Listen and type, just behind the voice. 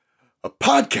a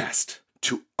podcast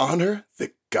to honor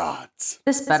the gods.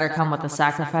 This better come with a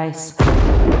sacrifice.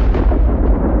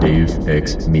 Dave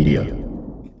X Media.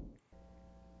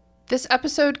 This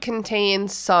episode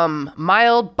contains some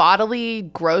mild bodily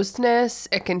grossness,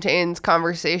 it contains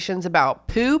conversations about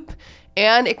poop,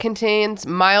 and it contains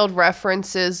mild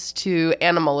references to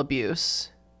animal abuse.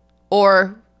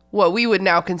 Or what we would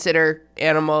now consider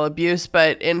animal abuse,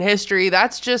 but in history,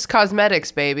 that's just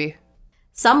cosmetics, baby.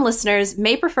 Some listeners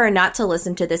may prefer not to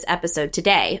listen to this episode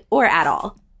today, or at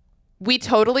all. We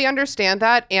totally understand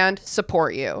that and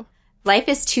support you. Life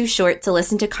is too short to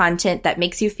listen to content that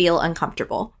makes you feel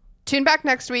uncomfortable. Tune back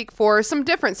next week for some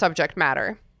different subject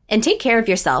matter. And take care of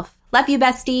yourself. Love you,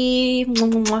 bestie.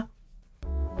 Mwah.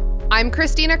 I'm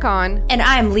Christina Kahn. And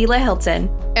I'm Leela Hilton.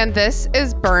 And this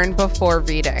is Burn Before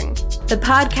Reading, the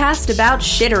podcast about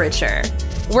shiterature.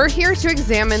 We're here to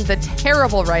examine the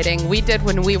terrible writing we did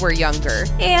when we were younger.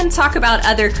 And talk about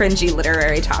other cringy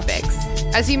literary topics.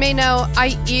 As you may know,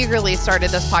 I eagerly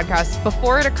started this podcast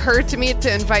before it occurred to me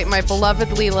to invite my beloved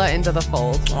Leela into the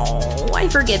fold. Oh, I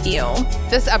forgive you.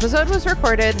 This episode was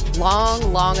recorded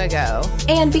long ago.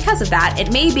 And because of that,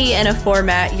 it may be in a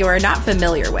format you're not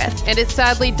familiar with. And it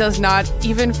sadly does not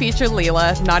even feature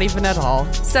Leela, not even at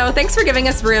all. So thanks for giving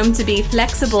us room to be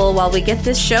flexible while we get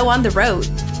this show on the road.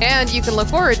 And you can look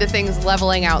forward to things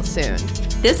leveling out soon.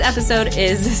 This episode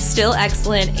is still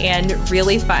excellent and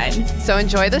really fun. So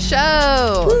enjoy the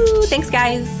show. Woo, thanks,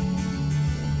 guys.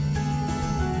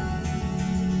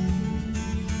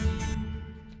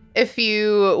 If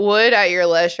you would, at your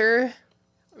leisure,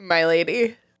 my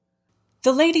lady.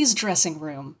 The Ladies' Dressing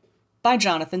Room by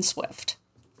Jonathan Swift.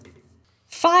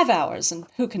 5 hours, and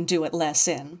who can do it less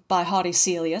in, by haughty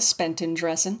Celia spent in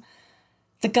dressing.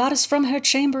 The goddess from her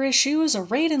chamber issues,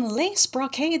 arrayed in lace,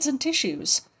 brocades, and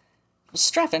tissues.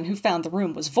 Strephon, who found the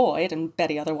room was void, and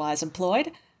Betty otherwise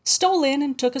employed, stole in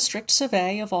and took a strict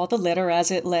survey of all the litter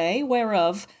as it lay,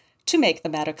 whereof, to make the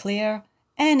matter clear,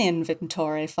 an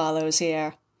inventory follows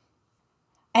here.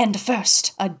 And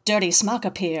first, a dirty smock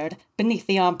appeared, beneath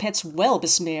the armpits well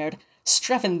besmeared.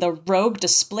 Strephon the rogue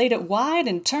displayed it wide,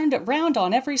 and turned it round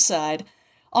on every side.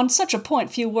 On such a point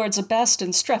few words are best,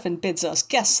 and Strephon bids us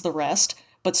guess the rest,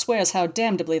 but swears how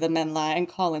damnably the men lie, and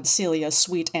callin' Celia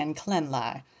sweet and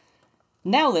cleanly.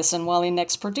 Now listen while he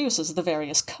next produces the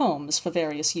various combs for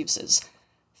various uses.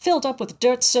 Filled up with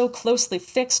dirt so closely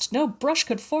fixed, no brush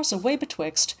could force a way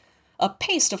betwixt. A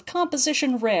paste of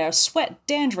composition rare, sweat,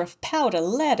 dandruff, powder,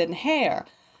 lead, and hair.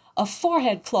 A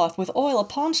forehead cloth with oil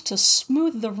upon't to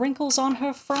smooth the wrinkles on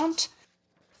her front.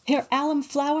 Here alum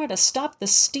flour to stop the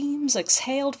steams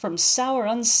exhaled from sour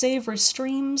unsavory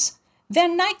streams.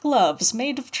 Then night gloves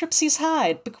made of Tripsy's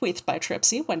hide, bequeathed by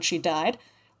Tripsy when she died,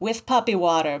 with puppy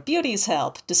water, beauty's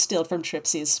help, distilled from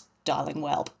Tripsy's darling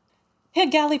whelp. Here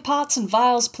galley pots and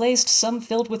vials placed, some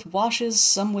filled with washes,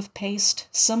 some with paste,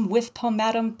 some with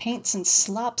pomatum, paints and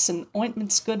slops, and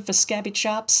ointments good for scabby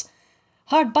chops.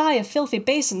 Hard by a filthy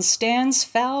basin stands,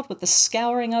 fouled with the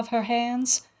scouring of her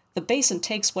hands. The basin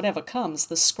takes whatever comes,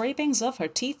 the scrapings of her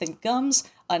teeth and gums,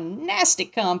 a nasty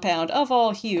compound of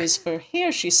all hues, for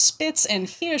here she spits and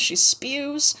here she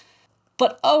spews.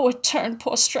 But oh, it turned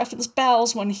poor Strephon's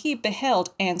bowels when he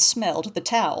beheld and smelled the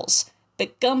towels,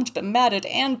 begummed, bematted,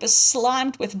 and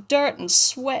beslimed, with dirt and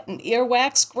sweat and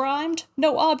earwax grimed.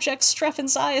 No object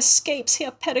Strephon's eye escapes,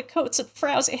 here petticoats and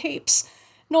frowsy hapes,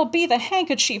 nor be the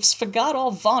handkerchiefs forgot,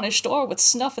 all varnished o'er with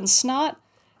snuff and snot.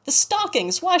 The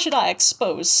stockings, why should I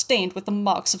expose, stained with the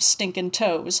marks of stinking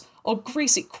toes, or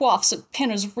greasy coifs and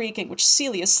pinners reeking, which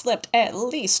Celia slipped at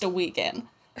least a week in?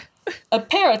 A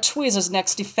pair of tweezers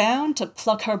next he found, to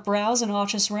pluck her brows and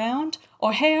arches round,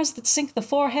 or hairs that sink the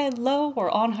forehead low, or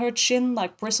on her chin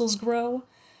like bristles grow.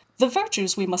 The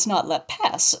virtues we must not let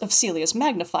pass of Celia's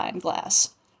magnifying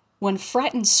glass. When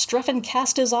frightened Strephon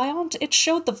cast his eye on't, it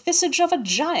showed the visage of a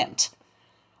giant.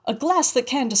 A glass that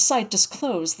can to sight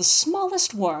disclose the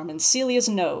smallest worm in Celia's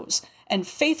nose, and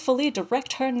faithfully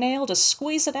direct her nail to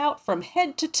squeeze it out from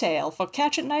head to tail, for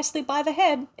catch it nicely by the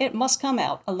head, it must come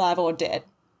out, alive or dead.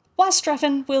 Why,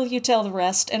 Strephon, will you tell the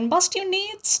rest, and must you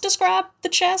needs describe the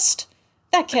chest?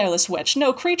 That careless wench,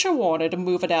 no creature warner to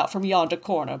move it out from yonder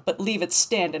corner, but leave it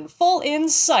standing full in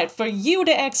sight for you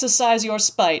to exercise your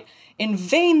spite. In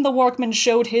vain the workman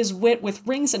showed his wit, with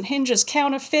rings and hinges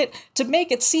counterfeit, to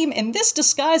make it seem in this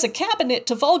disguise a cabinet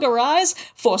to vulgar eyes,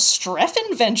 for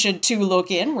Strephon ventured to look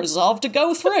in, resolved to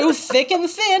go through, thick and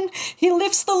thin. He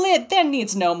lifts the lid, there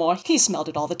needs no more, he smelled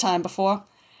it all the time before.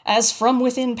 As from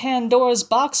within Pandora's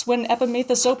box, when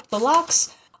Epimetheus oped the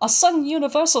locks, a sudden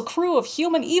universal crew of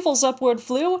human evils upward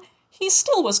flew, he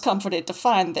still was comforted to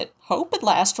find that hope at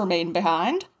last remained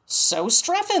behind. So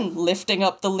Strephon, lifting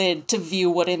up the lid to view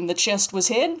what in the chest was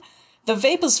hid. The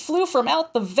vapours flew from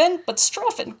out the vent, but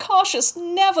Strephon, cautious,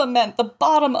 never meant the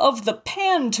bottom of the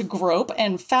pan to grope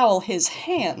and foul his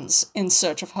hands in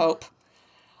search of hope.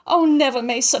 Oh, never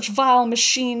may such vile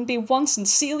machine be once in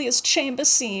Celia's chamber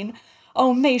seen.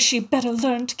 Oh, may she better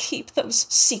learn to keep those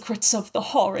secrets of the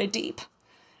horror deep.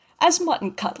 As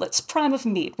mutton cutlets, prime of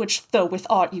meat, which though with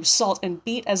art you salt and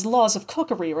beat as laws of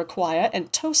cookery require,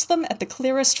 and toast them at the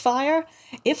clearest fire,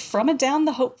 if from adown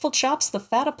the hopeful chops the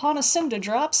fat upon a cinder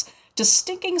drops, to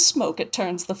stinking smoke it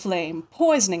turns the flame,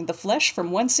 poisoning the flesh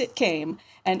from whence it came,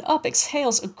 and up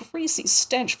exhales a greasy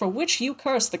stench for which you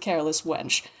curse the careless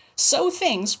wench. So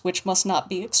things, which must not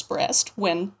be expressed,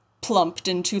 when plumped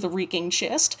into the reeking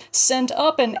chest, send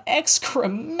up an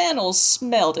excremental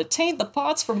smell to taint the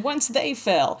parts from whence they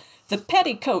fell, the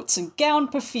petticoats and gown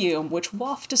perfume, which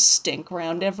waft a stink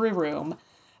round every room.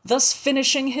 Thus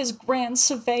finishing his grand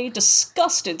survey,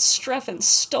 disgusted Strephon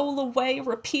stole away,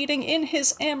 repeating in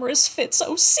his amorous fits,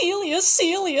 "Oh, Celia,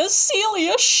 Celia,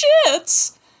 Celia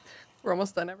shits!" We're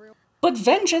almost done, everyone. But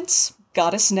vengeance,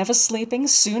 goddess never sleeping,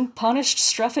 soon punished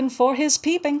Strephon for his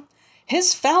peeping.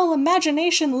 His foul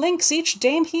imagination links each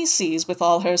dame he sees with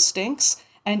all her stinks,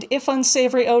 and if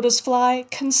unsavory odors fly,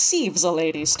 conceives a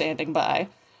lady standing by.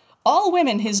 All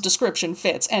women his description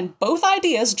fits, and both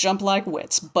ideas jump like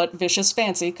wits, but vicious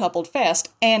fancy coupled fast,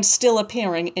 and still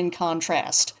appearing in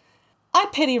contrast. I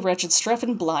pity wretched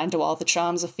Strephon blind to all the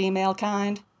charms of female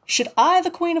kind. Should I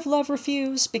the queen of love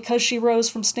refuse, because she rose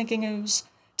from stinking ooze?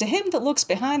 To him that looks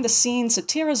behind the scenes,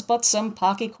 Satira's but some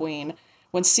pocky queen.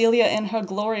 When Celia in her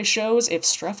glory shows, if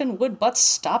Strephon would but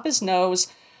stop his nose,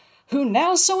 who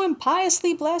now so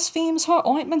impiously blasphemes her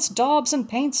ointments, daubs, and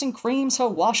paints, and creams, her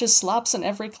washes, slops, and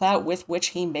every clout with which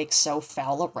he makes so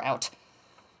foul a rout.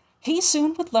 He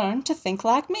soon would learn to think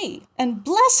like me, and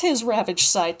bless his ravaged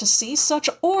sight to see such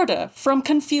order from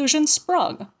confusion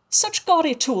sprung, such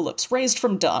gaudy tulips raised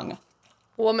from dung.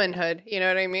 Womanhood, you know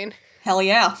what I mean? Hell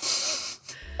yeah.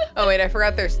 Oh wait, I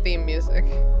forgot there's theme music.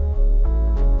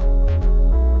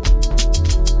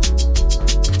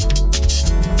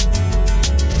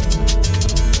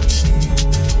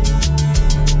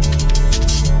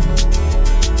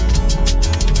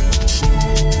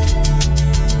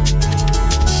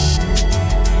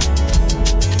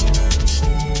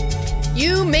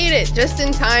 You made it just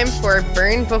in time for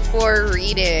Burn Before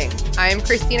Reading. I'm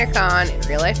Christina Kahn, a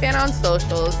real life fan on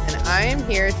socials, and I am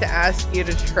here to ask you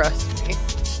to trust me.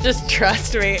 Just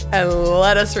trust me and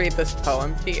let us read this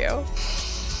poem to you.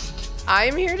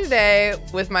 I'm here today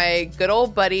with my good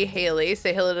old buddy, Haley.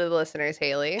 Say hello to the listeners,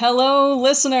 Haley. Hello,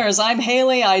 listeners. I'm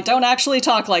Haley. I don't actually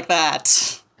talk like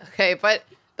that. Okay, but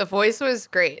the voice was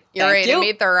great. You're Thank right. you. It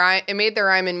made the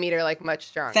rhyme and meter like much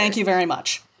stronger. Thank you very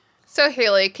much. So,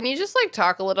 Haley, can you just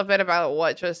talk a little bit about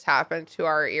what just happened to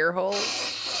our ear holes?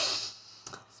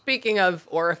 Speaking of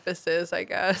orifices, I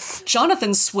guess.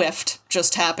 Jonathan Swift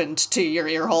just happened to your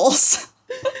ear holes.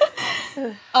 He's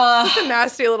a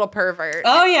nasty little pervert.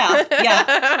 Oh, yeah.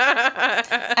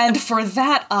 Yeah. And for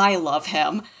that, I love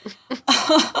him.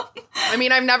 I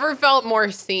mean, I've never felt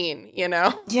more seen, you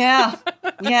know? Yeah.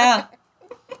 Yeah.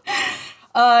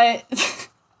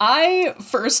 I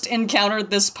first encountered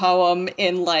this poem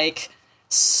in,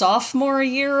 sophomore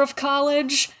year of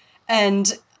college,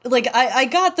 and, I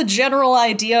got the general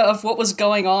idea of what was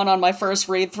going on my first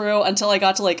read-through until I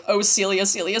got to, oh, Celia,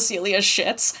 Celia, Celia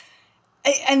shits.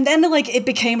 And then, it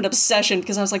became an obsession,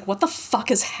 because I was like, what the fuck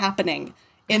is happening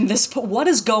in this what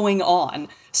is going on?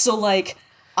 So,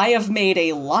 I have made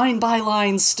a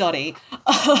line-by-line study.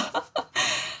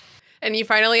 And you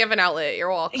finally have an outlet. You're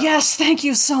welcome. Yes, thank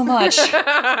you so much.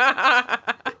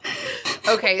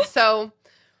 Okay, so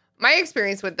my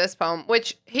experience with this poem,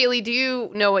 which, Haley, do you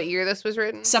know what year this was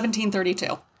written? 1732.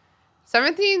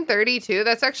 1732?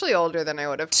 That's actually older than I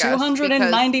would have guessed.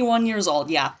 291 years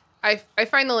old, yeah. I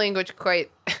find the language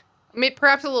quite,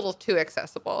 perhaps a little too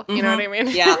accessible. You know what I mean?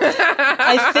 Yeah.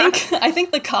 I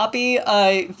think the copy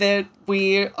that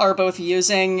we are both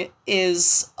using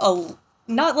is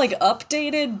not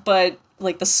updated, but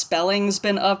the spelling's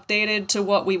been updated to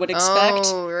what we would expect.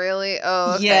 Oh, really?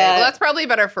 Oh, okay. Yeah. Well, that's probably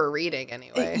better for reading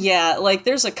anyway. Yeah,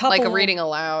 there's a couple... Like reading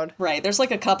aloud. Right, there's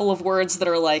a couple of words that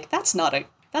are that's not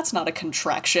a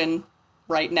contraction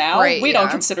right now. Right, we don't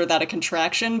consider that a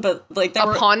contraction, but there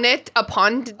were... Upont,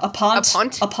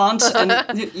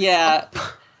 and, yeah.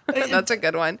 That's a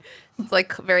good one.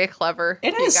 It's very clever.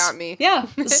 It is. You got me. Yeah.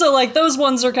 So those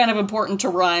ones are kind of important to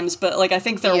rhymes, but I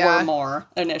think there Yeah. were more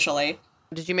initially.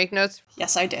 Did you make notes?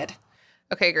 Yes, I did.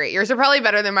 Okay, great. Yours are probably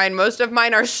better than mine. Most of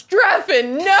mine are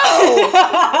Strephon.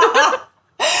 No!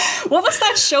 What was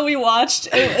that show we watched?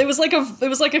 It was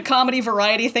like a comedy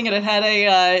variety thing, and it had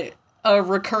a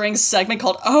recurring segment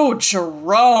called "Oh,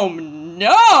 Jerome,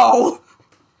 no!"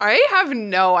 I have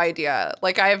no idea.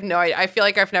 Like, I have no idea. I feel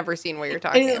like I've never seen what you're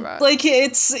talking about. Like,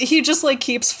 he just, like,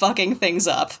 keeps fucking things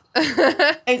up.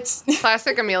 It's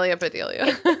classic Amelia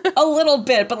Bedelia. a little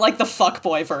bit, but, like, the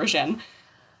fuckboy version.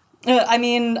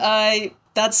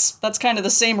 That's kind of the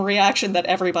same reaction that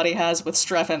everybody has with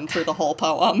Streffen through the whole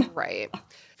poem. Right.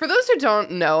 For those who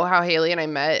don't know how Haley and I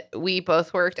met, we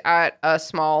both worked at a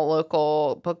small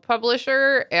local book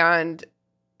publisher, and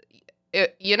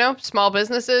small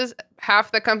businesses,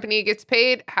 half the company gets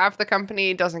paid, half the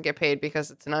company doesn't get paid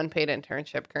because it's an unpaid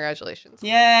internship. Congratulations.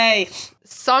 Yay.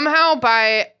 Somehow,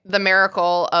 by the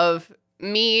miracle of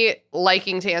me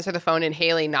liking to answer the phone and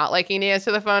Haley not liking to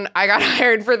answer the phone, I got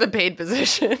hired for the paid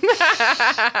position.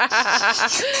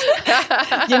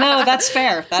 That's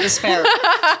fair. That is fair.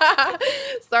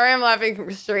 Sorry, I'm laughing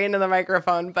straight into the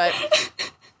microphone,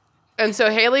 and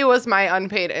so Haley was my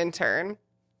unpaid intern.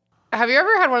 Have you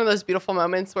ever had one of those beautiful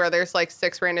moments where there's like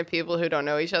 6 random people who don't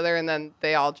know each other and then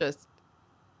they all just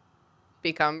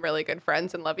become really good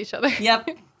friends and love each other? Yep.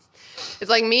 It's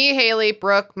like me, Haley,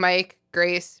 Brooke, Mike,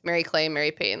 Grace, Mary Clay,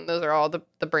 Mary Payton. Those are all the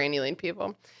Brandyline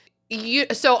people.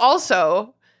 So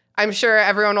also, I'm sure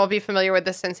everyone will be familiar with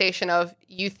the sensation of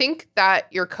you think that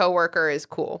your coworker is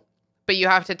cool, but you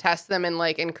have to test them in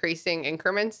like increasing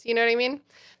increments. You know what I mean?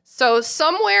 So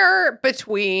somewhere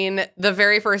between the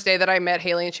very first day that I met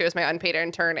Haley and she was my unpaid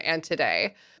intern and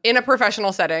today, in a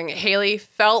professional setting, Haley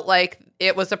felt like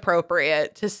it was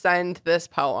appropriate to send this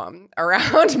poem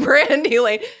around Brandy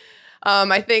Lane.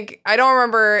 I don't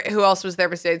remember who else was there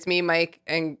besides me, Mike,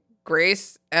 and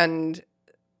Grace, and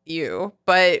you,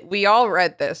 but we all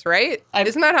read this, right?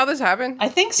 Isn't that how this happened? I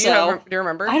think so. Do you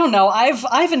remember? I don't know.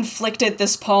 I've inflicted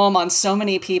this poem on so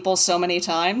many people so many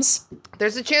times.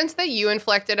 There's a chance that you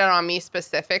inflicted it on me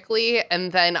specifically,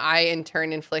 and then I in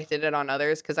turn inflicted it on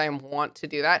others because I want to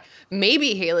do that.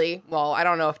 Maybe Haley, well, I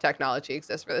don't know if technology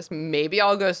exists for this. Maybe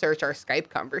I'll go search our Skype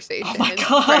conversation. Oh my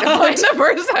God. Try to find the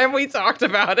first time we talked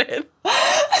about it.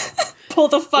 Pull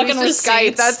the fucking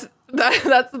receipts. Skype.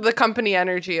 That's the company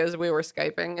energy as we were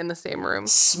Skyping in the same room.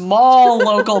 Small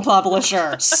local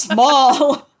publisher.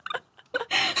 Small.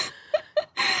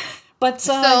 But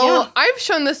yeah. I've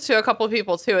shown this to a couple of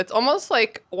people too. It's almost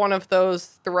like one of those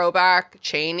throwback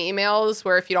chain emails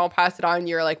where if you don't pass it on,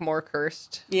 you're like more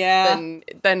cursed. Yeah.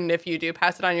 Than if you do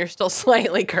pass it on, you're still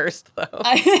slightly cursed though.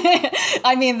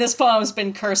 I mean, this poem's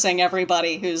been cursing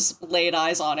everybody who's laid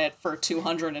eyes on it for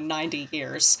 290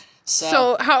 years.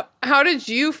 So how did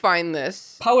you find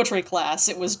this? Poetry class.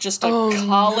 It was just a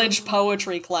college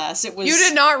poetry class. It was. You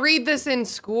did not read this in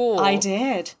school. I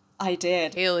did.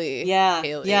 Haley. Yeah.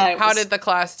 Haley. Yeah. How did the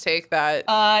class take that?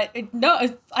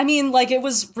 No, I mean, like, it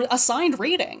was assigned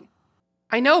reading.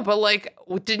 I know, but, like,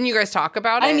 didn't you guys talk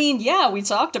about it? I mean, yeah, we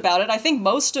talked about it. I think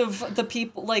most of the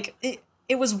people, like,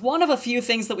 it was one of a few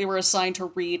things that we were assigned to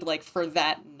read, like, for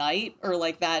that night, or,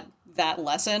 like, that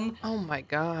lesson. Oh, my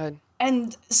God.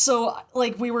 And so,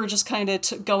 like, we were just kind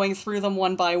of going through them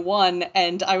one by one,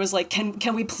 and I was like,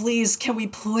 can we please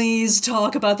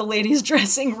talk about the ladies'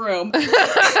 dressing room?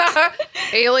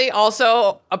 Haley,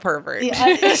 also a pervert.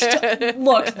 Yeah,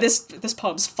 look, this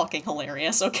poem's fucking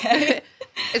hilarious, okay?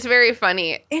 It's very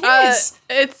funny. It is.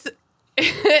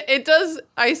 It does,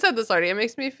 I said this already, it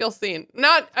makes me feel seen.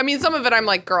 Some of it I'm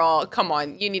like, girl, come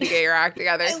on, you need to get your act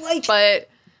together. But...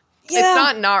 yeah.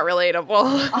 It's not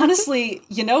relatable. Honestly,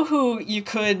 you know who you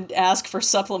could ask for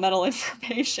supplemental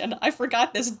information? I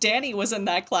forgot this. Danny was in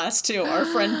that class too, our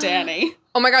friend Danny.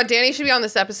 Oh my God, Danny should be on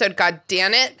this episode. God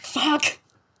damn it. Fuck.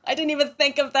 I didn't even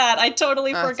think of that. I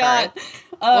totally forgot. Right.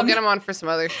 We'll get him on for some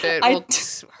other shit. We'll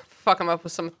fuck him up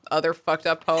with some other fucked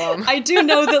up poem. I do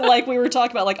know that, like, we were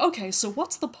talking about, like, okay, so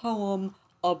what's the poem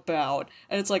about?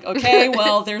 And it's like, okay,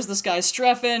 well, there's this guy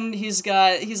Streffen, he's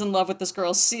in love with this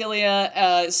girl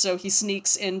Celia, so he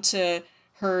sneaks into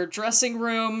her dressing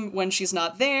room when she's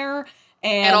not there,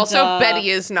 and also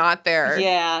Betty is not there.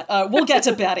 Yeah, we'll get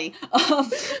to Betty. Betty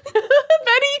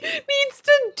needs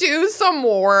to do some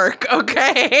work,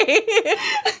 okay?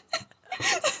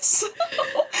 So,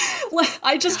 like,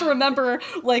 I just remember,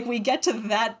 like, we get to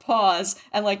that pause,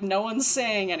 and, like, no one's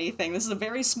saying anything. This is a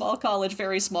very small college,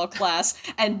 very small class,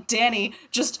 and Danny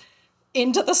just,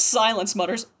 into the silence,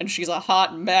 mutters, and she's a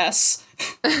hot mess.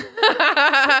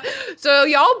 So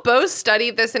y'all both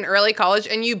studied this in early college,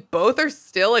 and you both are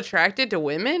still attracted to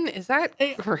women? Is that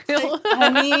real? I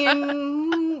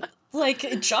mean,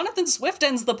 like, Jonathan Swift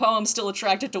ends the poem still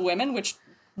attracted to women, which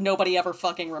nobody ever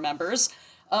fucking remembers.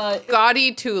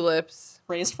 Gaudy tulips.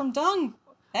 Raised from dung.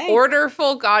 Hey.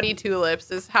 Orderful gaudy tulips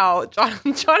is how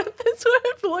Jonathan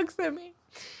Swift looks at me.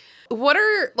 What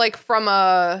are, like, from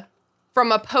a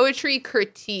poetry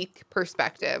critique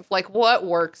perspective, like, what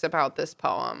works about this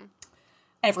poem?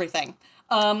 Everything.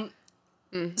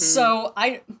 So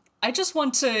I just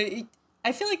want to,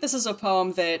 I feel like this is a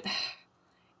poem that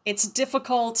it's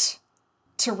difficult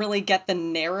to really get the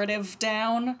narrative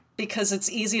down because it's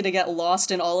easy to get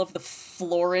lost in all of the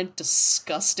florid,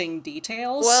 disgusting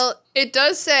details. Well, it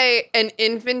does say an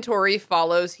inventory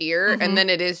follows here, and then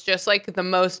it is just like the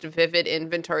most vivid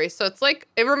inventory. So it's like,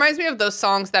 it reminds me of those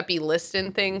songs that be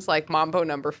listing things like Mambo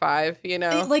Number 5, you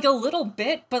know? Like a little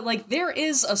bit, but like there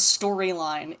is a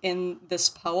storyline in this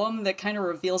poem that kind of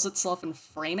reveals itself in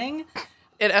framing.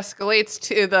 It escalates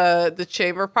to the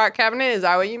chamber pot cabinet. Is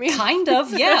that what you mean? Kind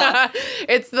of, yeah.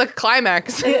 It's the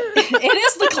climax. It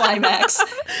is the climax.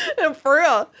 For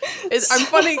real.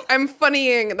 I'm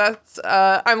funnying.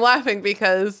 I'm laughing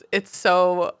because it's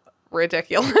so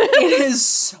ridiculous. It is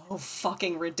so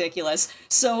fucking ridiculous.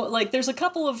 So, like, there's a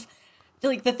couple of,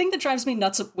 like, the thing that drives me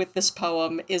nuts with this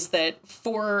poem is that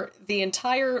for the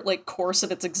entire, like, course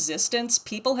of its existence,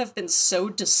 people have been so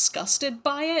disgusted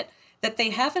by it that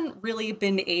they haven't really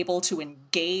been able to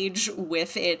engage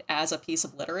with it as a piece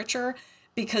of literature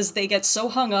because they get so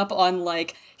hung up on,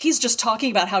 like, he's just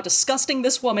talking about how disgusting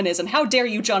this woman is and how dare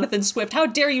you, Jonathan Swift, how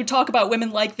dare you talk about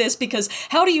women like this because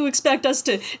how do you expect us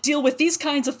to deal with these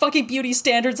kinds of fucking beauty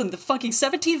standards in the fucking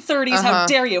 1730s? How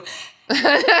dare you?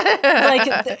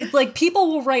 like people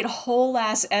will write whole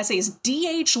ass essays.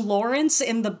 D.H. Lawrence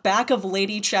in the back of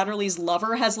Lady Chatterley's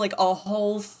Lover has like a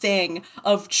whole thing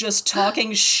of just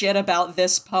talking shit about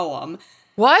this poem.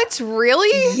 What?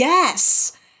 Really?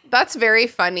 Yes. That's very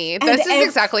funny. This is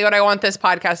exactly what I want this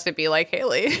podcast to be like,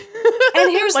 Haley.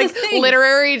 And here's like the thing.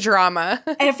 Literary drama.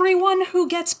 Everyone who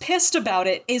gets pissed about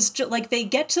it is just like they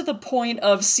get to the point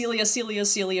of Celia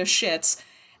shits.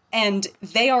 And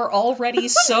they are already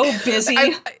so busy.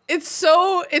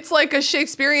 It's like a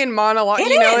Shakespearean monologue.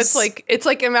 Is. It's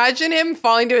like imagine him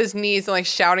falling to his knees and like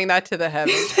shouting that to the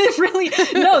heavens. Really,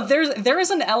 no, there is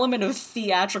an element of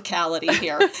theatricality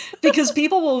here because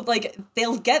people will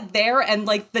they'll get there and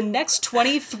like the next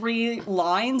 23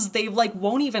 lines they like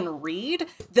won't even read.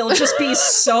 They'll just be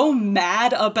so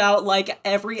mad about like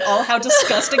how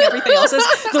disgusting everything else is.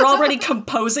 They're already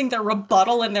composing their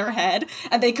rebuttal in their head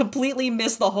and they completely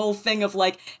miss the whole thing of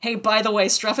like, hey, by the way,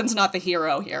 Streffen's not the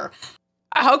hero here.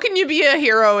 How can you be a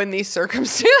hero in these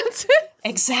circumstances?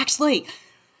 Exactly.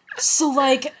 So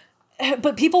like,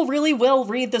 but people really will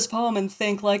read this poem and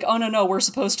think like, oh no, we're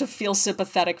supposed to feel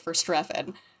sympathetic for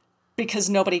Streffen because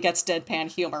nobody gets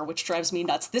deadpan humor, which drives me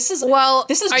nuts. This is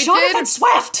Jonathan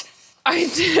Swift. I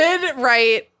did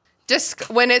write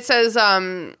when it says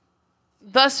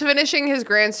thus finishing his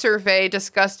grand survey,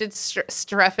 disgusted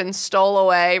Streffen stole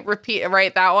away.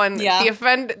 Write that one. Yeah.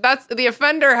 The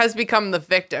offender has become the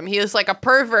victim. He is like a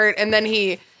pervert, and then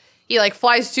he like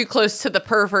flies too close to the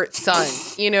pervert son.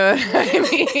 You know what I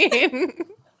mean?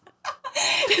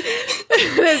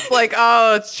 It's like,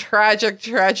 oh, it's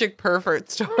tragic pervert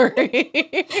story.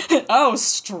 Oh,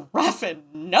 Streffen,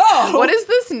 no. What is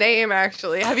this name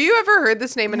actually? Have you ever heard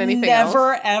this name in anything else?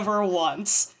 Never, ever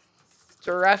once.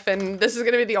 Streffen. This is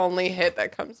going to be the only hit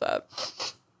that comes up.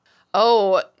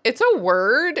 Oh, it's a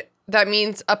word that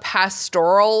means a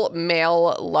pastoral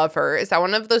male lover. Is that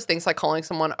one of those things like calling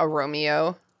someone a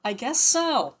Romeo? I guess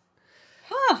so.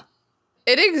 Huh.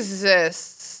 It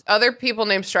exists. Other people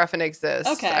named Streffen exist.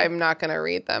 Okay. I'm not going to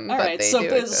read them, All but right. they do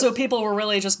exist. So people were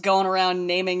really just going around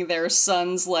naming their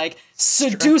sons like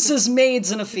seduces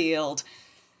maids in a field.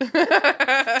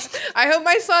 I hope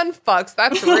my son fucks.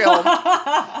 That's real.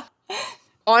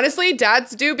 Honestly,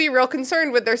 dads do be real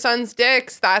concerned with their sons'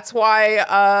 dicks. That's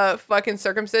why fucking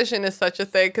circumcision is such a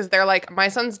thing, because they're like, my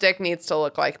son's dick needs to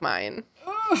look like mine.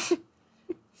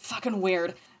 Fucking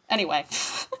weird. Anyway.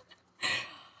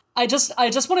 I just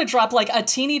want to drop like a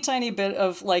teeny tiny bit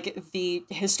of like the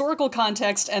historical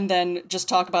context and then just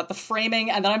talk about the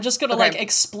framing, and then I'm just going to like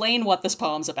explain what this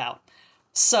poem's about.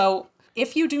 So,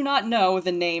 if you do not know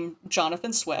the name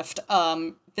Jonathan Swift,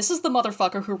 this is the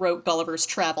motherfucker who wrote Gulliver's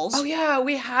Travels. Oh yeah,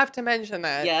 we have to mention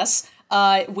that. Yes.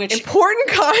 Which important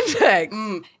context.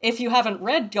 If you haven't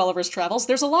read Gulliver's Travels,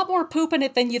 there's a lot more poop in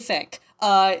it than you think.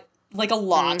 Like a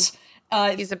lot.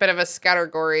 He's a bit of a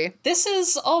scattergory. This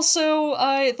is also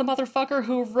the motherfucker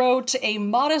who wrote A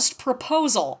Modest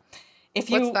Proposal.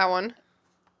 What's that one?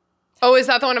 Oh, is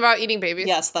that the one about eating babies?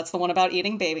 Yes, that's the one about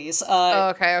eating babies.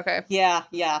 Okay. Yeah.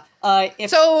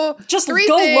 Just three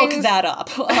go things. look that up.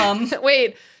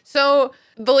 Wait, so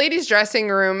The Ladies' Dressing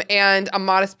Room and A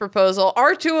Modest Proposal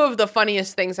are two of the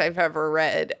funniest things I've ever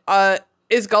read.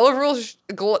 Is Gulliver's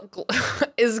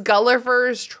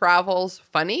Travels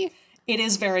funny? It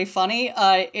is very funny.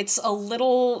 It's a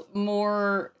little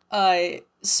more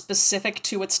specific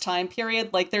to its time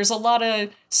period. Like, there's a lot of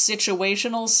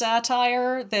situational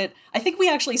satire that I think we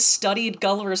actually studied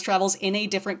Gulliver's Travels in a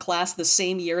different class the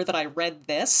same year that I read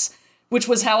this, which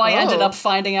was how I ended up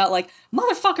finding out, like,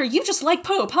 motherfucker, you just like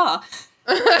poop, huh?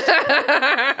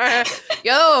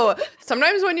 Yo,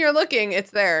 sometimes when you're looking,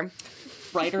 it's there.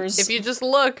 Writers. If you just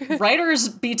look. Writers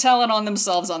be telling on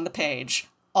themselves on the page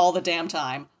all the damn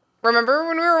time. Remember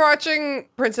when we were watching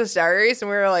Princess Diaries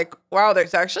and we were like, wow,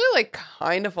 there's actually like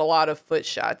kind of a lot of foot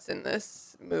shots in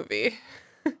this movie.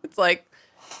 It's like,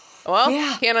 well,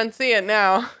 can't unsee it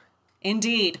now.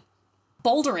 Indeed.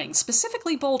 Bouldering,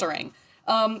 specifically bouldering.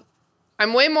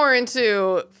 I'm way more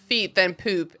into feet than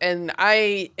poop, and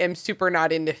I am super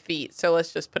not into feet, so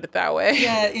let's just put it that way.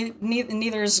 Yeah,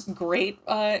 neither's great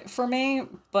for me,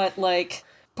 but like,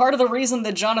 part of the reason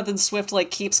that Jonathan Swift like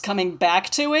keeps coming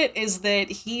back to it is that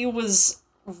he was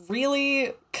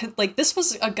really like, this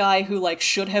was a guy who like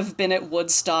should have been at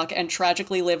Woodstock and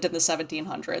tragically lived in the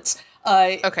 1700s.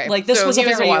 Okay, like this so was he a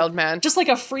very was a wild man, just like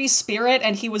a free spirit,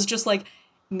 and he was just like,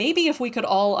 maybe if we could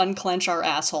all unclench our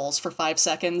assholes for 5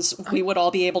 seconds, we would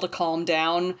all be able to calm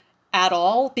down at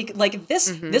all. Like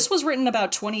this was written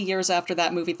about 20 years after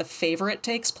that movie The Favorite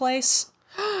takes place.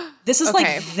 This is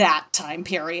like that time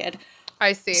period.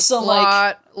 I see. So a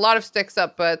like lot of sticks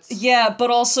up butts. Yeah,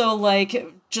 but also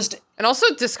like just, and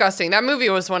also disgusting. That movie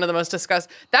was one of the most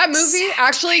disgusting. That movie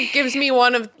actually gives me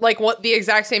one of like what the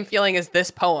exact same feeling as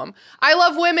this poem. I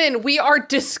love women. We are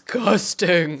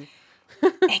disgusting.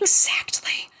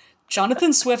 Exactly.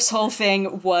 Jonathan Swift's whole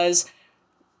thing was,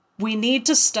 we need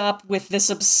to stop with this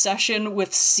obsession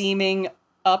with seeming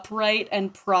upright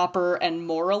and proper and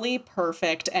morally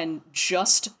perfect and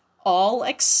just all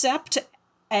accept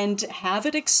and have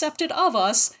it accepted of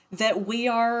us that we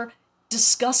are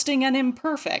disgusting and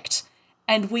imperfect.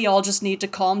 And we all just need to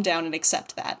calm down and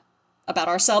accept that. About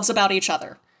ourselves, about each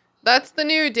other. That's the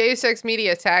new Deus Ex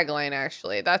Media tagline,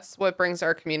 actually. That's what brings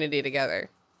our community together.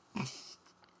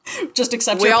 Just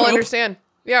accept we your all poop. Understand.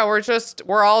 Yeah,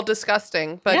 we're all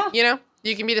disgusting. But, you know,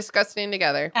 you can be disgusting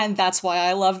together. And that's why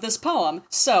I love this poem.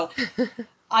 So,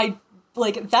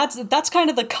 that's kind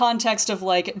of the context of,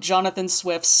 like, Jonathan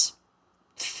Swift's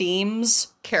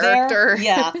themes. Character. There.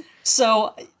 Yeah.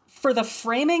 So, for the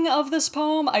framing of this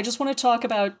poem, I just want to talk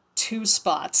about 2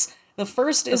 spots. The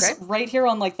first is right here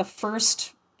on, like, the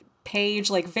first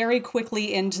page, like, very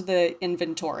quickly into the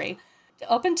inventory.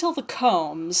 Up until the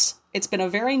Combs, it's been a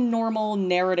very normal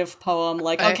narrative poem,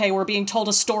 like, okay, we're being told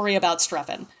a story about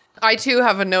Strephon. I, too,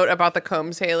 have a note about the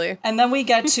Combs, Haley. And then we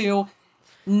get to,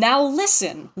 now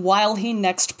listen, while he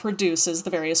next produces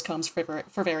the various combs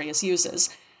for various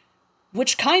uses.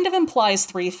 Which kind of implies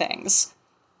 3 things.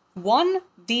 1,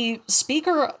 the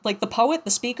speaker, like the poet,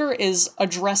 the speaker, is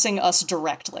addressing us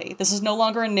directly. This is no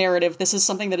longer a narrative, this is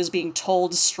something that is being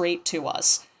told straight to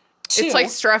us. 2, it's like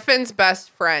Strephon's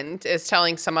best friend is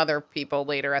telling some other people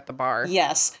later at the bar.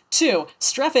 Yes. 2,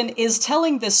 Strephon is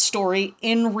telling this story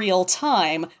in real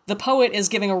time. The poet is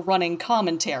giving a running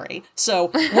commentary. So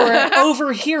we're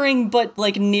overhearing, but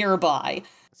like nearby.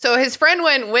 So his friend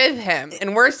went with him,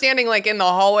 and we're standing like in the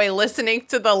hallway listening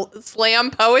to the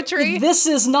slam poetry. This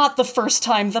is not the first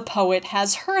time the poet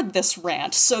has heard this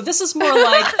rant. So this is more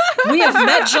like, we have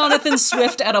met Jonathan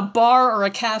Swift at a bar or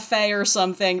a cafe or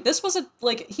something. This was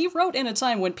he wrote in a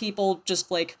time when people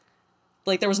just like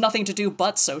there was nothing to do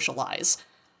but socialize.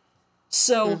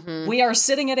 So we are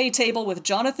sitting at a table with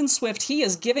Jonathan Swift. He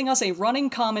is giving us a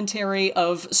running commentary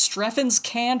of Strephon's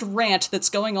canned rant that's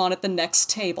going on at the next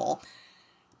table.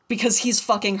 Because he's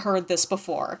fucking heard this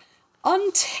before.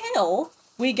 Until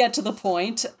we get to the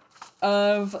point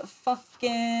of fucking...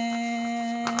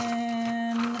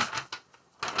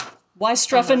 Why,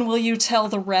 Strephon, will you tell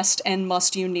the rest, and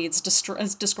must you needs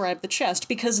describe the chest?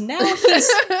 Because now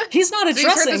he's not addressing... So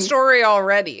he's heard the story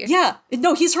already. Yeah.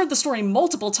 No, he's heard the story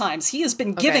multiple times. He has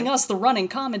been giving us the running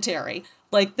commentary.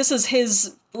 Like, this is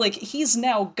his... Like, he's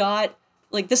now got...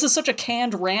 Like, this is such a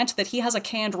canned rant that he has a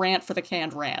canned rant for the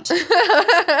canned rant.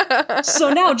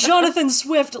 So now Jonathan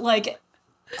Swift, like,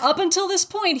 up until this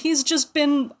point, he's just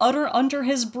been under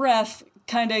his breath,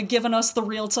 kind of giving us the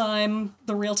real-time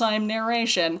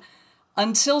narration,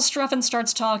 until Strephon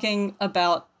starts talking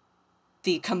about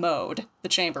the commode, the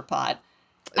chamber pot.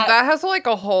 That has, like,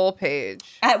 a whole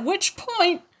page. At which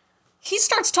point, he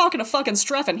starts talking to fucking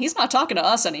Strephon. He's not talking to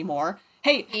us anymore.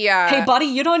 Hey, buddy,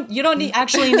 you don't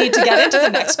actually need to get into the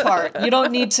next part. We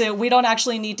don't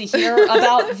actually need to hear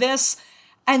about this.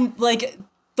 And, like,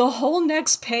 the whole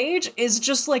next page is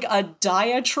just like a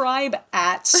diatribe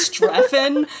at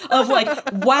Streffen of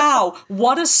like, wow,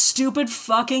 what a stupid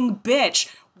fucking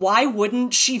bitch. Why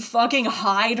wouldn't she fucking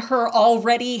hide her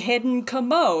already hidden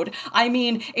commode? I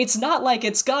mean, it's not like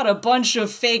it's got a bunch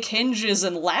of fake hinges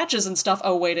and latches and stuff.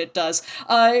 Oh, wait, it does.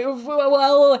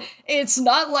 Well, it's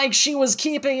not like she was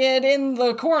keeping it in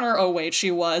the corner. Oh, wait,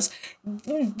 she was.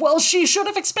 Well, she should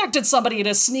have expected somebody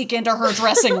to sneak into her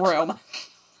dressing room.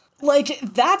 Like,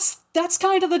 that's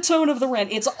kind of the tone of the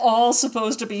rant. It's all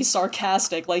supposed to be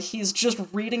sarcastic. Like, he's just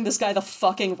reading this guy the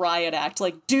fucking riot act.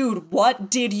 Like, dude, what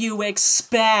did you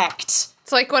expect?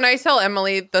 It's like when I tell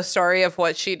Emily the story of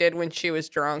what she did when she was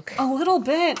drunk. A little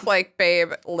bit. It's like,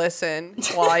 babe, listen,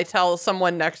 while I tell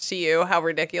someone next to you how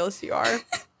ridiculous you are.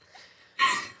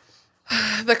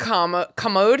 The commode.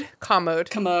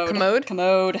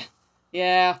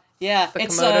 Yeah. The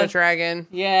Komodo dragon.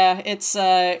 Yeah,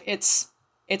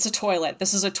 it's a toilet.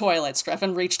 This is a toilet.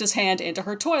 Streffen reached his hand into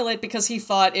her toilet because he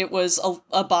thought it was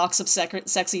a box of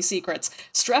sexy secrets.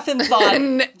 Streffen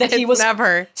thought that he was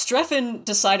never. Streffen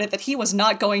decided that he was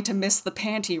not going to miss the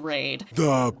panty raid.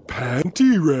 The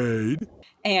panty raid?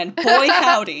 And boy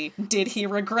howdy, did he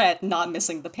regret not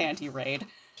missing the panty raid.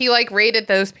 He, like, raided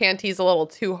those panties a little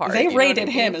too hard. They raided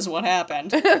him is what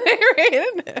happened. They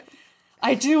raided him.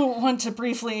 I do want to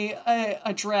briefly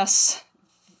address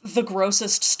the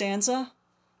grossest stanza.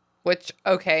 Which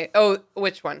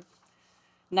one?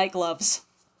 Night gloves.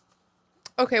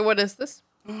 Okay, what is this?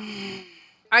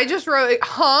 I just wrote,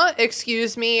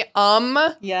 excuse me,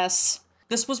 Yes.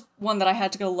 This was one that I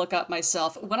had to go look up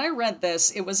myself. When I read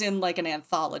this, it was in, like, an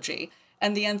anthology.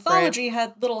 And the anthology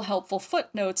had little helpful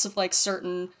footnotes of, like,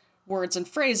 certain words and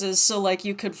phrases, so, like,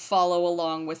 you could follow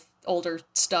along with older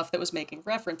stuff that was making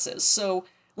references. So,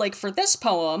 like, for this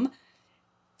poem,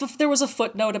 there was a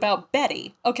footnote about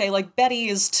Betty. Okay, like, Betty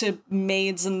is to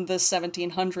maids in the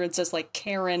 1700s as, like,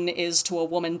 Karen is to a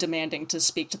woman demanding to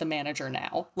speak to the manager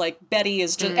now. Like, Betty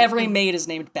is just, every maid is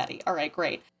named Betty. All right,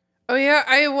 great. Oh, yeah,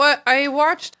 I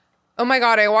watched, oh my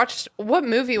god, what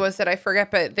movie was it? I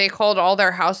forget, but they called all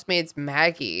their housemaids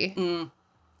Maggie.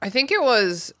 I think it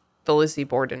was the Lizzie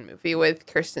Borden movie with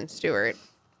Kristen Stewart.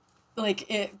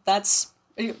 Like,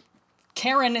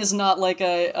 Karen is not, like,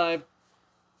 a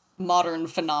modern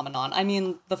phenomenon. I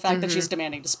mean, the fact that she's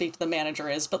demanding to speak to the manager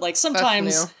is, but, like,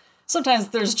 sometimes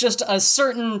there's just a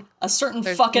certain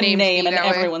fucking name and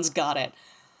everyone's got it.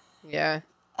 Yeah.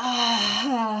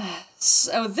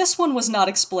 So this one was not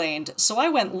explained, so I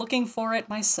went looking for it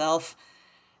myself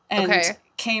and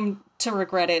came to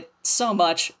regret it so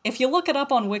much. If you look it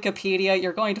up on Wikipedia,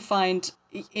 you're going to find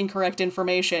incorrect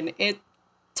information. It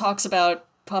talks about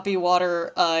puppy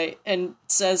water and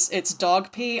says it's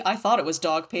dog pee. I thought it was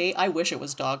dog pee. I wish it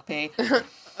was dog pee.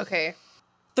 Okay.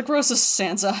 The grossest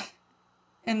stanza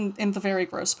in the very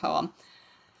gross poem.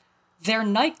 Their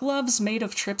night gloves made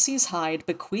of Tripsy's hide,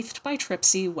 bequeathed by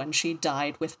Tripsy when she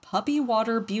died, with puppy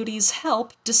water beauty's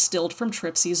help, distilled from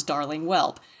Tripsy's darling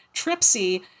whelp.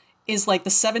 Tripsy is like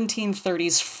the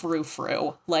 1730s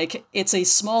frou-frou. Like, it's a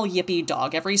small yippy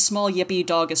dog. Every small yippy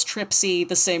dog is Tripsy,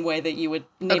 the same way that you would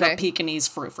name a Pekingese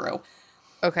frou-frou.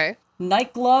 Okay.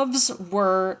 Night gloves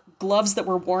were gloves that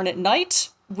were worn at night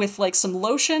with, like, some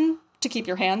lotion to keep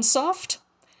your hands soft.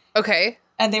 Okay.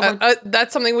 And they were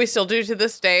that's something we still do to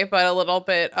this day, but a little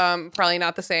bit probably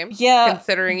not the same. Yeah.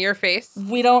 Considering your face.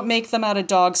 We don't make them out of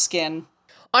dog skin.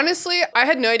 Honestly, I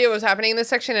had no idea what was happening in this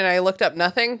section, and I looked up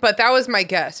nothing, but that was my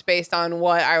guess based on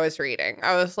what I was reading.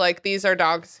 I was like, these are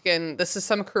dog skin. This is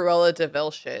some Cruella de Vil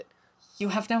shit. You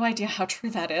have no idea how true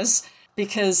that is.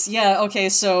 Because,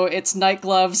 so it's night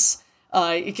gloves,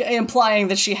 implying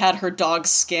that she had her dog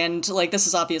skinned. Like, this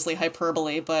is obviously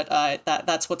hyperbole, but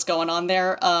that's what's going on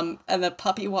there. And the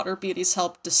puppy water beauty's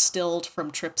help distilled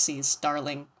from Tripsy's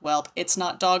darling whelp. It's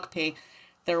not dog pee.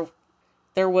 There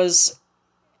was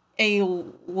a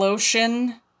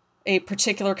lotion, a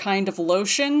particular kind of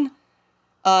lotion,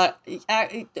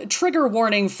 trigger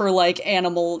warning for, like,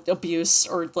 animal abuse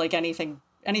or, like, anything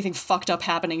fucked up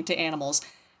happening to animals.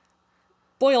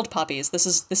 Boiled puppies. This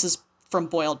is from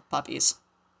Boiled Puppies.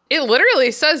 It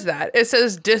literally says that. It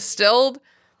says distilled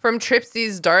from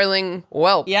Tripsy's darling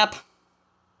whelp. Yep.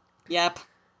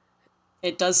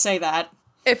 It does say that.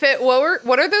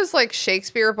 What are those, like,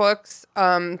 Shakespeare books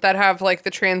that have, like,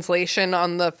 the translation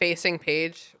on the facing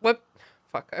page?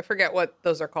 I forget what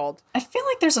those are called. I feel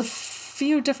like there's a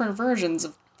few different versions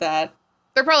of that.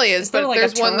 There probably is, but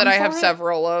there's one that I have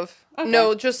several of. Okay.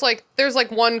 No, just, like, there's,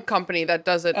 like, one company that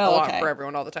does it a lot for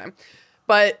everyone all the time.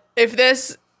 But if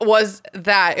this was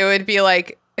that, it would be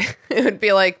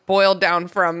like boiled down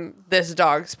from this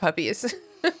dog's puppies.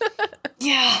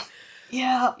 Yeah.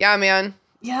 Yeah. Yeah, man.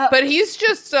 Yeah. But he's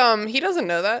just, he doesn't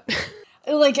know that.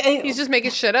 Like, He's just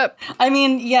making shit up. I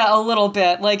mean, yeah, a little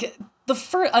bit. Like,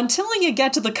 until you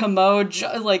get to the commode,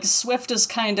 like, Swift is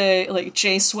kind of, like,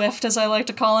 J Swift, as I like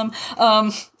to call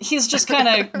him, he's just kind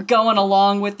of going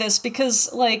along with this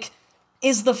because, like,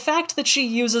 is the fact that she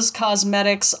uses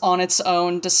cosmetics on its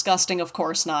own disgusting? Of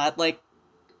course not. Like,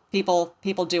 people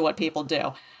do what people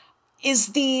do.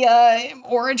 Is the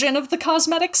origin of the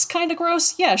cosmetics kind of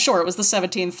gross? Yeah, sure, it was the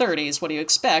 1730s, what do you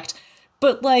expect?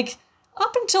 But, like,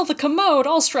 up until the commode,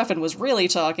 all Streffen was really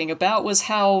talking about was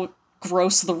how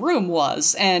gross the room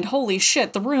was, and holy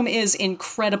shit, the room is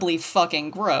incredibly fucking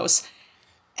gross.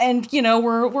 And, you know,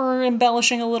 we're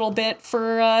embellishing a little bit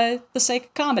for the sake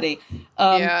of comedy.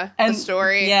 And the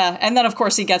story. Yeah, and then, of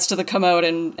course, he gets to the commode,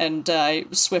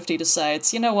 and Swifty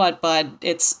decides, you know what, bud,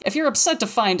 if you're upset to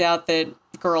find out that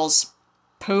girls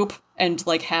poop and,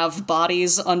 like, have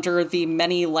bodies under the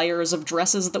many layers of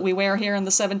dresses that we wear here in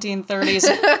the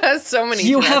 1730s. So many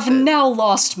You dresses. have now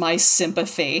lost my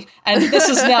sympathy, and this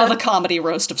is now the comedy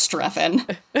roast of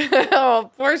Streffen.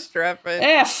 Oh, poor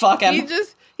Streffen. Fuck him.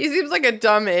 He seems like a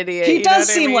dumb idiot. He you know does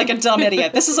what I seem mean? like a dumb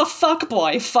idiot. This is a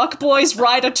fuckboy. Fuckboys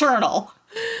ride eternal.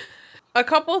 A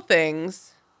couple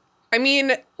things. I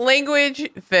mean, language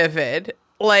vivid.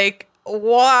 Like,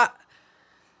 what?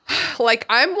 Like,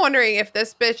 I'm wondering if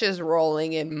this bitch is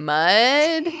rolling in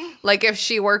mud. Like, if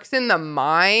she works in the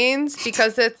mines.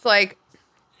 Because it's like,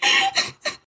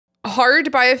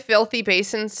 hard by a filthy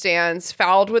basin stands,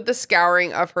 fouled with the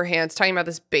scouring of her hands. Talking about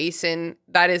this basin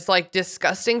that is, like,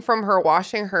 disgusting from her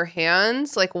washing her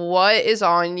hands. Like, what is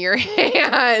on your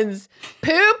hands?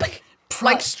 Poop?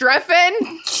 Like Streffen?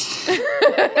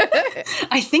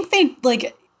 I think they,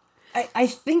 like... I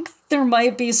think there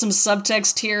might be some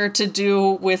subtext here to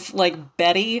do with, like,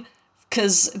 Betty,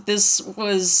 because this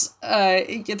was,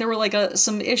 there were, like,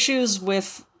 some issues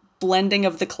with blending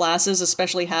of the classes,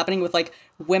 especially happening with, like,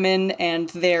 women and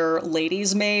their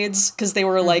ladies' maids, because they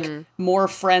were, like, more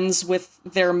friends with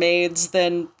their maids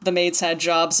than the maids had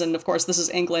jobs, and, of course, this is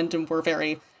England, and we're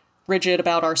very rigid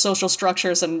about our social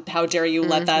structures, and how dare you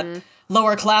let that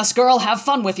lower-class girl have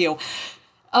fun with you.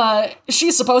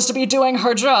 She's supposed to be doing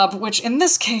her job, which in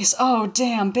this case, oh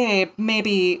damn, babe,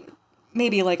 maybe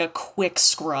like a quick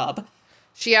scrub.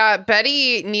 Yeah,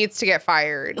 Betty needs to get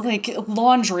fired. Like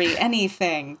laundry,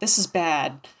 anything. This is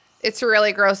bad. It's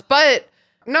really gross, but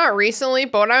not recently,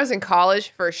 but when I was in college,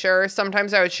 for sure,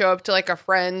 sometimes I would show up to like a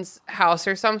friend's house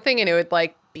or something and it would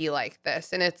like be like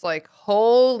this. And it's like,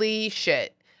 holy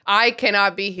shit, I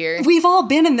cannot be here. We've all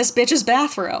been in this bitch's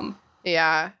bathroom.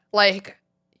 Yeah, like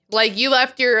you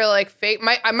left your like fake.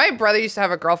 My brother used to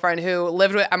have a girlfriend who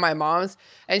lived at my mom's,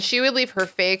 and she would leave her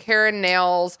fake hair and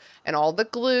nails and all the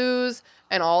glues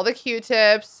and all the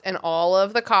Q-tips and all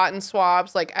of the cotton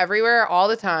swabs like everywhere all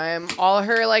the time. All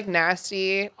her like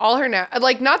nasty,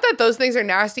 like not that those things are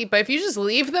nasty, but if you just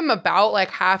leave them about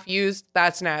like half used,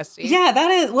 that's nasty. Yeah,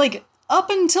 that is like up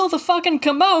until the fucking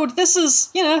commode. This is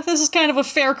kind of a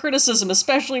fair criticism,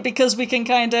 especially because we can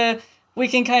kind of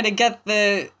get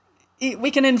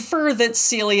we can infer that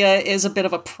Celia is a bit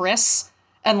of a priss,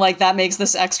 and, like, that makes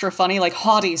this extra funny. Like,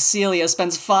 haughty Celia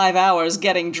spends 5 hours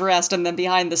getting dressed, and then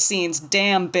behind the scenes,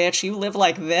 damn, bitch, you live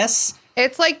like this?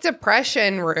 It's like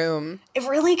depression room. It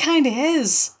really kind of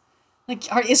is. Like,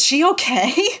 is she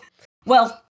okay?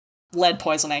 Well, lead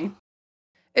poisoning.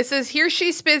 It says, here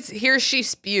she spits, here she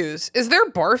spews. Is there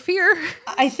barf here?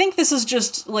 I think this is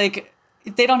just, like,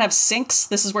 they don't have sinks.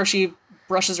 This is where she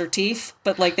brushes her teeth,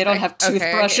 but like they don't have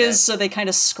toothbrushes, so they kind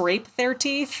of scrape their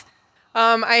teeth.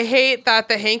 I hate that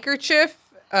the handkerchief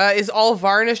is all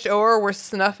varnished over with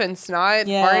snuff and snot.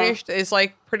 Yeah. Varnished is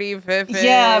like pretty vivid.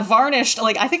 Yeah, varnished.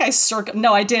 Like I think I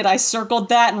circled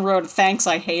that and wrote thanks,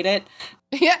 I hate it.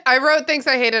 Yeah, I wrote things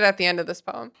I hated at the end of this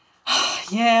poem.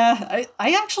 Yeah,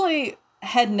 I actually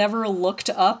had never looked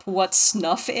up what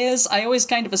snuff is. I always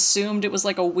kind of assumed it was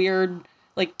like a weird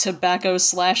like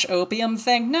tobacco/opium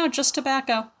thing. No, just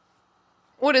tobacco.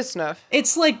 What is snuff?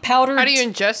 It's like powdered... How do you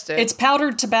ingest it? It's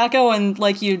powdered tobacco and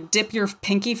like you dip your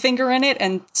pinky finger in it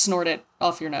and snort it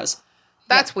off your nose.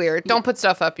 That's weird. Don't put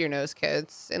stuff up your nose,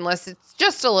 kids, unless it's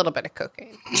just a little bit of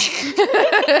cocaine.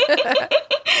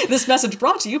 This message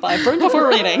brought to you by Burn Before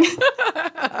Reading.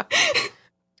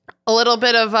 A little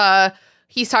bit of,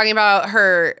 he's talking about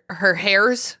her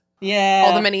hairs. Yeah.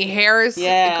 All the many hairs.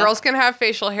 Yeah. Girls can have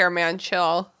facial hair, man.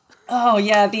 Chill. Oh,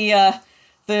 yeah.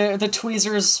 The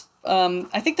tweezers.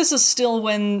 I think this is still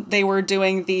when they were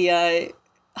doing the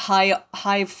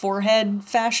high forehead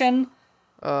fashion.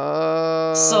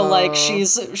 So, like,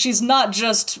 she's not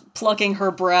just plucking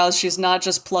her brows. She's not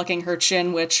just plucking her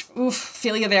chin, which, oof,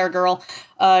 feel you there, girl.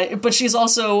 But she's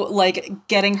also, like,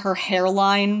 getting her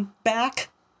hairline back.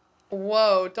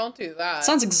 Whoa, don't do that.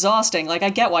 Sounds exhausting. Like, I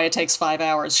get why it takes 5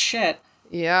 hours. Shit.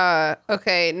 Yeah.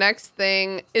 Okay, next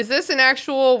thing. Is this an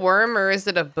actual worm or is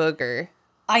it a booger?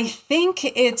 I think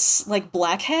it's, like,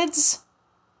 blackheads.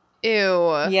 Ew.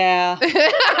 Yeah. Ew.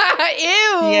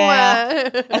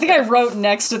 Yeah. I think I wrote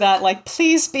next to that, like,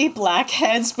 please be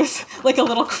blackheads with, like, a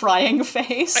little crying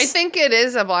face. I think it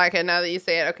is a blackhead now that you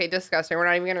say it. Okay, disgusting. We're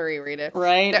not even going to reread it.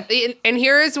 Right? And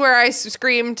here is where I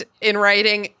screamed in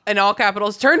writing in all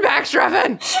capitals, turn back,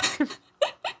 Streffen!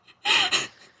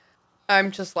 I'm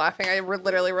just laughing. I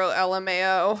literally wrote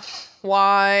LMAO.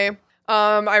 Why?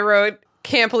 I wrote,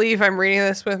 can't believe I'm reading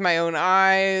this with my own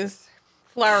eyes.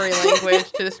 Flowery language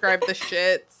to describe the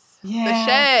shits. Yeah.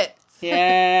 The shits.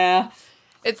 Yeah.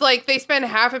 It's like they spend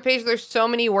half a page. There's so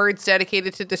many words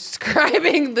dedicated to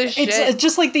describing the shit. It's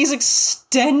just like these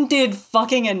extended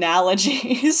fucking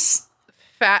analogies.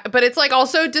 Fat, but it's like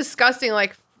also disgusting.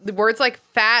 Like the words like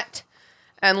fat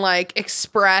and like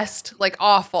expressed, like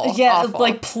awful. Yeah, awful.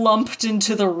 like plumped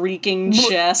into the reeking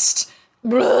chest.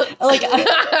 Like,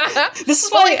 this is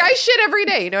Well, why, like I shit every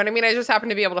day. You know what I mean? I just happen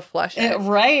to be able to flush it.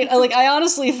 right? Like, I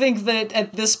honestly think that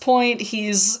at this point,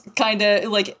 he's kind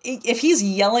of, like, if he's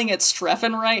yelling at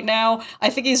Streffen right now, I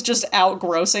think he's just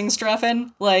outgrossing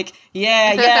Streffen. Like,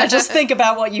 yeah, just think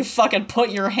about what you fucking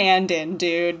put your hand in,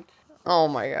 dude. Oh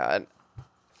my god.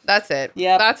 That's it.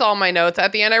 Yep. That's all my notes.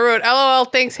 At the end, I wrote, LOL,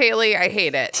 thanks, Haley. I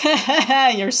hate it.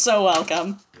 You're so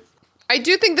welcome. I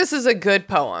do think this is a good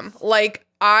poem. Like,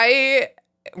 I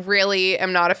really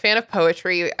am not a fan of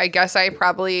poetry. I guess I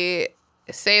probably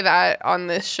say that on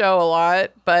this show a lot,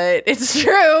 but it's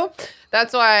true.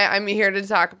 That's why I'm here to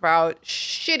talk about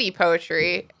shitty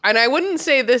poetry. And I wouldn't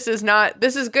say this is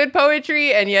good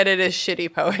poetry, and yet it is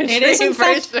shitty poetry. It is, in for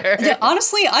fact, sure. yeah,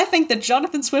 honestly, I think that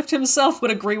Jonathan Swift himself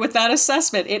would agree with that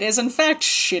assessment. It is, in fact,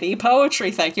 shitty poetry.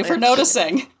 Thank you for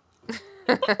noticing.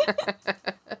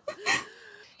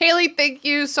 Haley, thank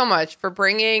you so much for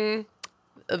bringing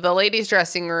the ladies'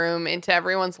 dressing room into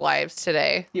everyone's lives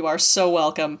today. You are so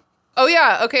welcome. Oh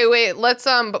yeah, okay, wait. Let's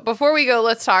but before we go,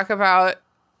 let's talk about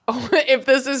if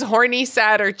this is horny,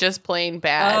 sad, or just plain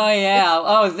bad. Oh, yeah.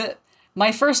 Oh,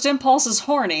 my first impulse is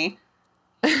horny.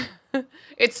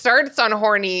 It starts on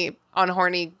horny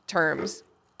terms.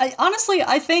 Honestly,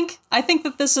 I think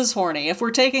that this is horny. If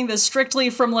we're taking this strictly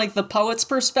from, like, the poet's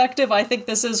perspective, I think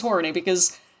this is horny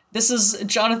because this is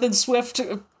Jonathan Swift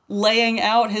laying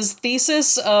out his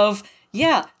thesis of,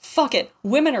 yeah, fuck it,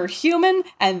 women are human,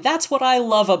 and that's what I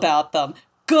love about them.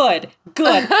 Good.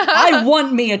 I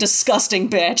want me a disgusting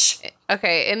bitch.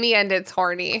 Okay, in the end, it's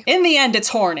horny. In the end, it's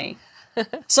horny.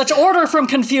 Such order from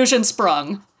confusion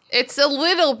sprung. It's a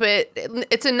little bit,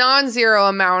 it's a non-zero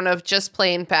amount of just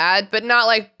plain bad, but not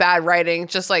like bad writing,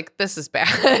 just like, this is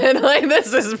bad. Like,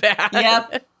 this is bad.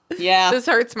 Yep. Yeah. This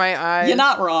hurts my eyes. You're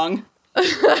not wrong.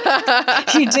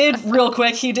 He did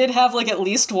have, like, at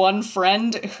least one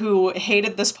friend who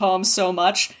hated this poem so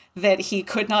much that he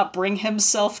could not bring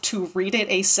himself to read it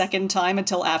a second time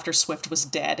until after Swift was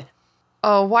dead.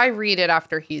 Oh, why read it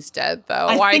after he's dead, though?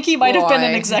 I think he might have been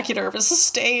an executor of his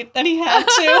estate, and he had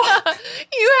to.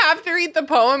 You have to read the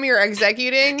poem you're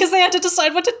executing? Because they had to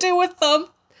decide what to do with them.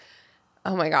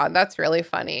 Oh my god, that's really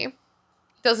funny.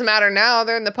 Doesn't matter now.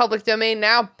 They're in the public domain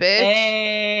now, bitch.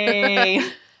 Hey.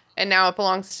 And now it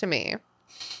belongs to me.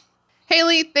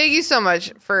 Haley, thank you so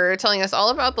much for telling us all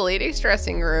about the ladies'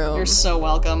 dressing room. You're so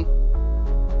welcome.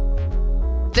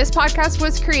 This podcast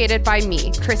was created by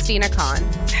me, Christina Kahn.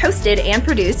 Hosted and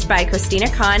produced by Christina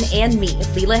Kahn and me,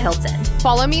 Leela Hilton.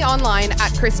 Follow me online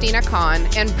at Christina Kahn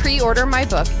and pre-order my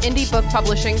book, Indie Book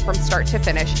Publishing from Start to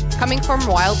Finish, coming from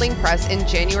Wildling Press in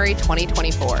January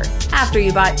 2024. After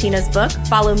you bought Tina's book,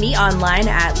 follow me online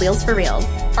at Reels for Reels.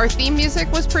 Our theme music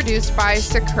was produced by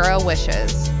Sakura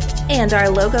Wishes. And our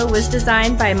logo was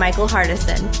designed by Michael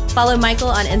Hardison. Follow Michael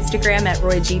on Instagram at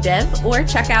RoyGDiv or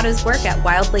check out his work at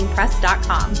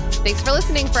wildlingpress.com. Thanks for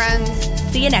listening, friends.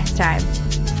 See you next time.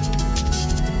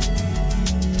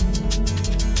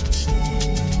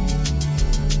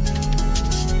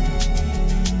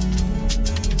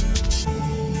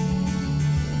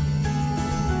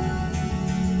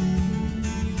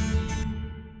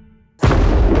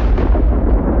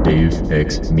 Dave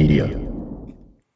X Media.